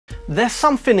There's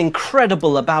something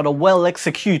incredible about a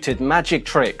well-executed magic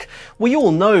trick. We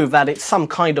all know that it's some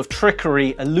kind of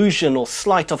trickery, illusion or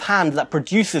sleight of hand that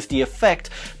produces the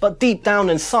effect, but deep down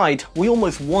inside, we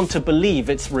almost want to believe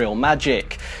it's real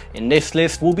magic. In this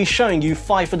list, we'll be showing you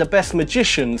 5 of the best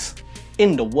magicians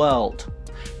in the world.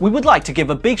 We would like to give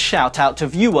a big shout out to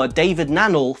viewer David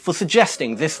Nanol for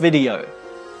suggesting this video.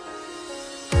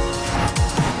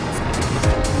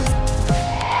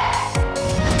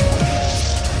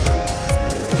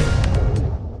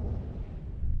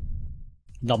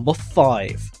 Number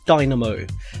 5. Dynamo.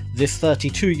 This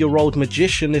 32-year-old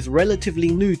magician is relatively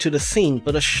new to the scene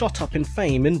but has shot up in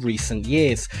fame in recent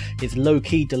years. His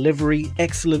low-key delivery,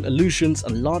 excellent illusions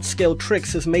and large-scale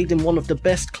tricks has made him one of the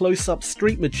best close-up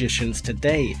street magicians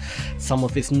today. Some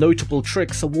of his notable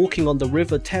tricks are walking on the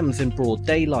River Thames in broad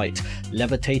daylight,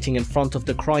 levitating in front of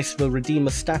the Christ the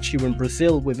Redeemer statue in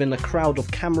Brazil within a crowd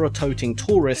of camera-toting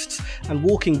tourists, and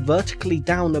walking vertically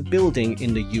down a building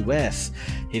in the US.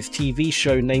 His TV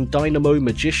show named Dynamo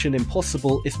Magician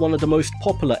Impossible is one of the most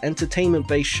popular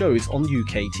entertainment-based shows on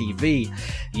UK TV.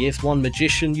 He is one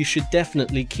magician you should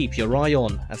definitely keep your eye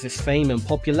on, as his fame and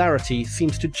popularity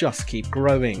seems to just keep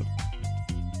growing.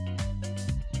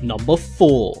 Number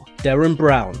 4. Darren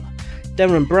Brown.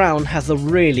 Darren Brown has a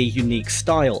really unique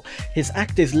style. His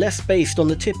act is less based on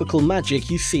the typical magic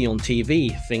you see on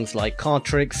TV, things like card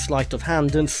tricks, sleight of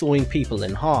hand and sawing people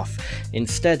in half.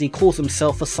 Instead, he calls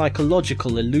himself a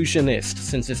psychological illusionist,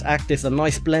 since his act is a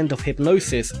nice blend of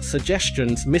hypnosis,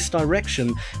 suggestions,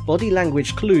 misdirection, body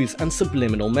language clues and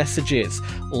subliminal messages,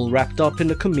 all wrapped up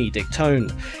in a comedic tone.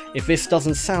 If this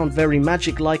doesn't sound very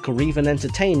magic-like or even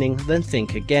entertaining, then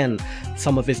think again.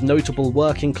 Some of his notable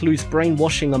work includes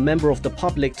brainwashing a member of the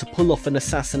public to pull off an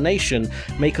assassination,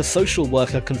 make a social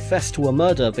worker confess to a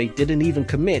murder they didn't even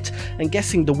commit, and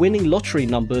guessing the winning lottery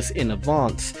numbers in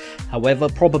advance. However,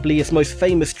 probably his most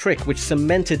famous trick, which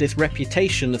cemented his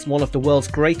reputation as one of the world's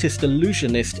greatest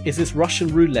illusionists, is his Russian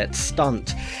roulette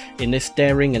stunt. In this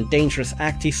daring and dangerous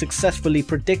act, he successfully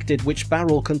predicted which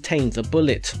barrel contains a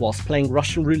bullet, whilst playing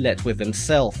Russian roulette with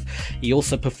himself. He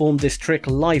also performed this trick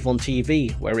live on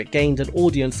TV, where it gained an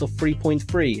audience of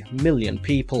 3.3 million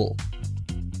people.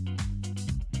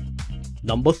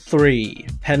 Number 3.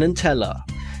 Penn and Teller.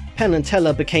 Penn and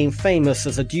Teller became famous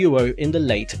as a duo in the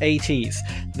late 80s.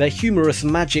 Their humorous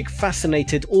magic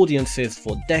fascinated audiences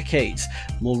for decades.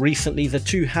 More recently, the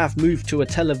two have moved to a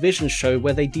television show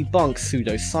where they debunk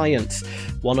pseudoscience.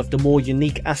 One of the more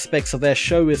unique aspects of their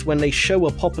show is when they show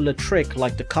a popular trick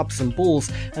like the cups and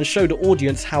balls and show the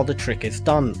audience how the trick is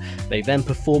done. They then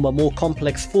perform a more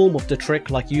complex form of the trick,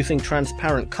 like using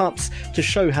transparent cups, to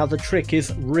show how the trick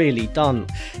is really done.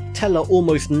 Teller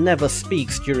almost never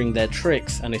speaks during their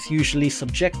tricks and is usually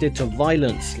subjected to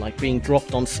violence, like being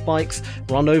dropped on spikes,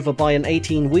 run over by an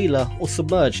 18-wheeler or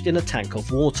submerged in a tank of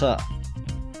water.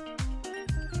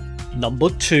 Number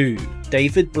 2.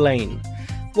 David Blaine.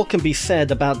 What can be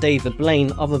said about David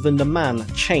Blaine other than the man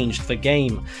changed the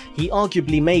game? He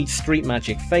arguably made street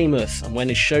magic famous, and when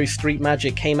his show Street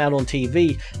Magic came out on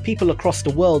TV, people across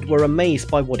the world were amazed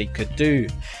by what he could do.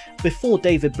 Before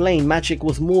David Blaine, magic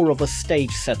was more of a stage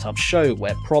setup show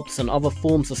where props and other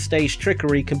forms of stage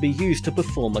trickery can be used to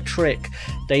perform a trick.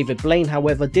 David Blaine,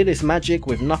 however, did his magic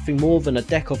with nothing more than a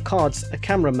deck of cards, a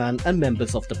cameraman and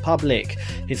members of the public.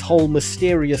 His whole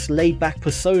mysterious laid-back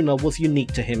persona was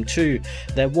unique to him too.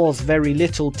 There was very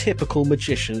little typical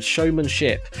magician's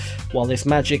showmanship. While his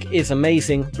magic is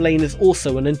amazing, Blaine is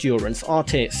also an endurance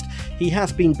artist. He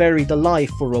has been buried alive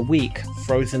for a week,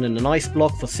 frozen in an ice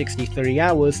block for 63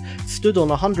 hours, stood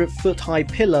on a 100-foot high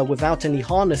pillar without any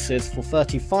harnesses for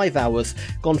 35 hours,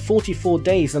 gone 44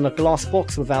 days in a glass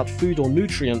box without food or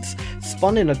nutrients,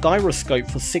 spun in a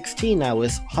gyroscope for 16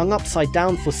 hours, hung upside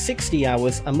down for 60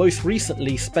 hours, and most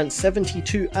recently spent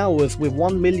 72 hours with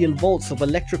 1 million volts of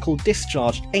electrical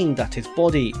discharge aimed at his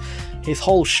body. His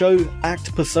whole show,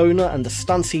 act, persona and the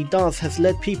stunts he does has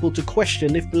led people to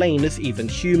question if Blaine is even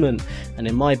human, and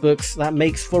in my books that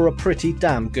makes for a pretty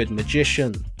damn good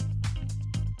magician.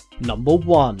 Number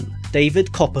 1.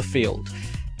 David Copperfield.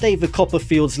 David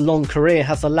Copperfield's long career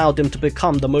has allowed him to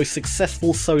become the most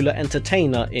successful solo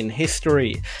entertainer in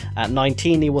history. At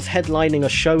 19, he was headlining a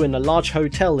show in a large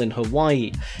hotel in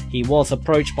Hawaii. He was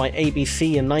approached by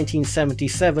ABC in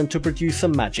 1977 to produce a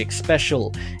magic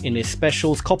special. In his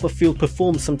specials, Copperfield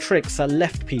performed some tricks that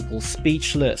left people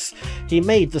speechless. He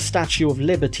made the Statue of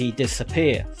Liberty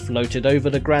disappear, floated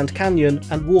over the Grand Canyon,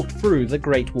 and walked through the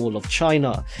Great Wall of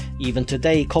China. Even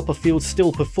today, Copperfield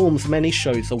still performs many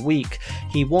shows a week.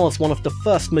 He was one of the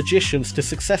first magicians to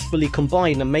successfully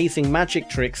combine amazing magic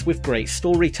tricks with great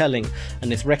storytelling,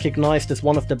 and is recognised as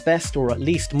one of the best, or at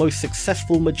least most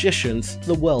successful magicians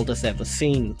the world has ever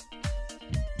seen.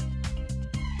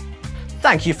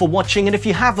 Thank you for watching, and if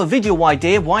you have a video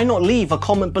idea, why not leave a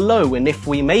comment below, and if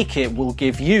we make it, we'll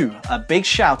give you a big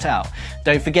shout out.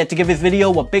 Don't forget to give this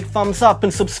video a big thumbs up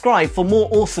and subscribe for more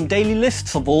awesome daily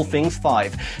lists of all things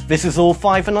 5. This is All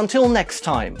 5, and until next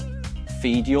time,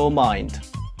 feed your mind.